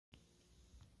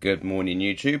Good morning,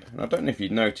 YouTube. And I don't know if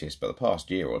you've noticed, but the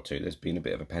past year or two there's been a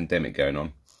bit of a pandemic going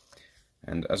on,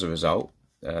 and as a result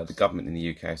the government in the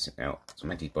UK has sent out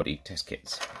some antibody test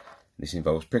kits. This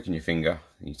involves pricking your finger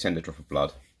and you send a drop of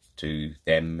blood to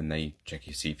them and they check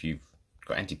you, see if you've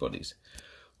got antibodies.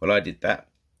 Well, I did that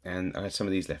and I had some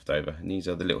of these left over, and these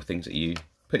are the little things that you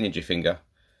put into your finger,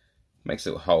 makes a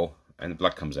little hole and the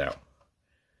blood comes out.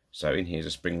 So in here is a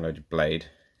spring-loaded blade,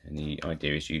 and the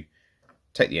idea is you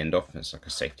take the end off, it's like a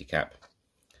safety cap,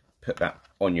 put that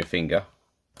on your finger,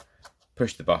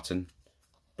 push the button,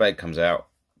 blade comes out,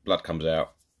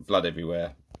 blood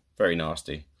everywhere, very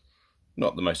nasty.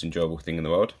 Not the most enjoyable thing in the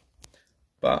world,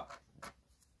 but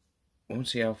I want to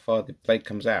see how far the blade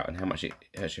comes out and how much it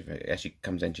actually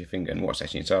comes into your finger and what's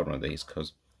actually inside one of these,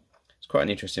 because it's quite an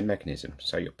interesting mechanism.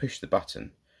 So you push the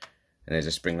button and there's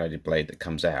a spring-loaded blade that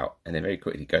comes out and then very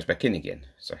quickly goes back in again.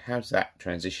 So how does that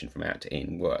transition from out to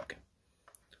in work?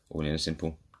 All in a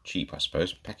simple, cheap, I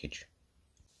suppose, package.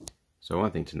 So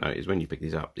one thing to note is when you pick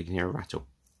these up, you can hear a rattle.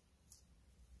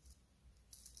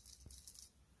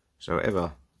 So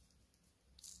whatever,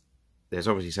 there's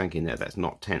obviously something in there that's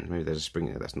not tense. Maybe there's a spring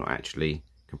there that's not actually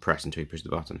compressed until you push the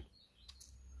button.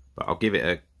 But I'll give it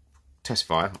a test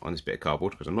fire on this bit of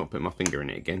cardboard, because I'm not putting my finger in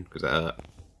it again, because that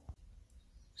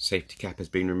safety cap has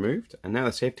been removed. And now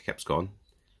the safety cap's gone,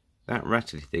 that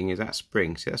rattly thing is that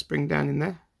spring. See that spring down in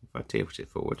there? If I tilt it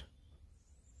forward,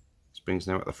 spring's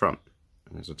now at the front,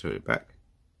 and as I tilt it back,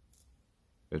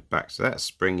 it goes back. So that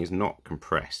spring is not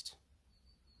compressed,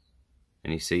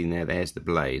 and you see there's the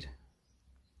blade.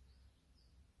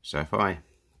 So if I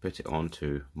put it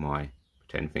onto my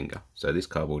pretend finger, so this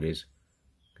cardboard is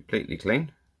completely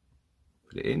clean,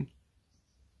 put it in,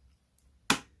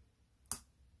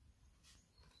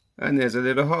 and there's a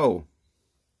little hole,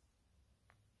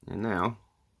 and now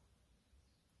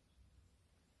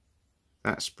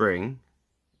that spring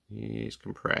is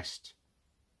compressed.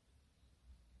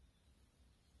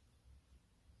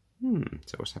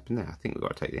 So what's happened there? I think we've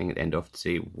got to take the end off to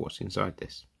see what's inside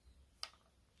this.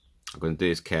 I'm going to do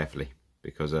this carefully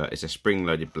because it's a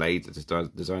spring-loaded blade that's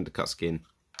designed to cut skin.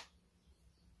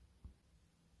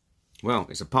 Well,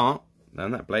 it's apart,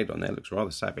 and that blade on there looks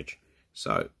rather savage.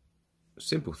 So,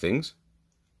 simple things.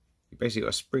 You basically got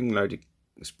a spring-loaded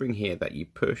spring here that you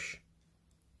push.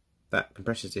 That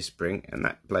compresses this spring, and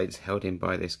that blade is held in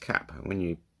by this cap. And when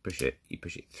you push it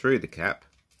through the cap,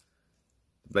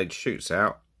 the blade shoots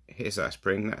out, hits that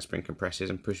spring compresses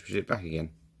and pushes it back again.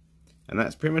 And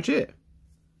that's pretty much it.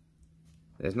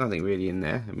 There's nothing really in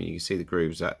there. I mean, you can see the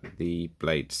grooves that the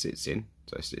blade sits in,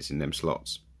 so it sits in them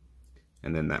slots.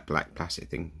 And then that black plastic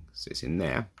thing sits in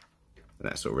there, and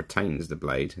that sort of retains the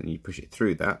blade, and you push it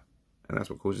through that, and that's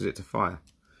what causes it to fire.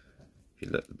 If you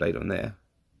look at the blade on there,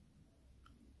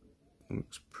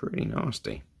 looks pretty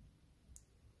nasty.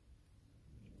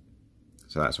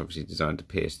 So that's obviously designed to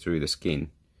pierce through the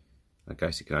skin. I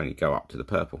guess it can only go up to the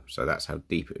purple, so that's how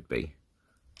deep it would be.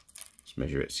 Let's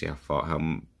measure it, see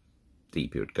how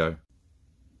deep it would go.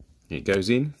 It goes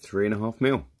in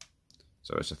 3.5mm.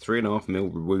 So it's a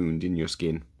 3.5mm wound in your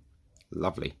skin.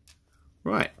 Lovely.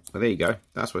 Right, well there you go.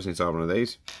 That's what's inside one of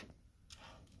these.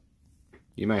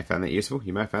 You may have found that useful,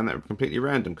 you may have found that completely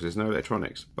random because there's no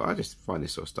electronics, but I just find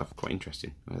this sort of stuff quite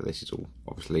interesting. This is all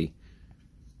obviously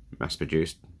mass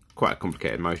produced, quite a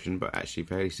complicated motion, but actually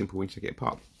fairly simple when you take it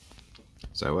apart.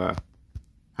 So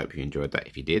hope you enjoyed that.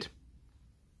 If you did,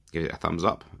 give it a thumbs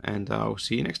up, and I'll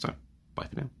see you next time. Bye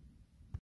for now.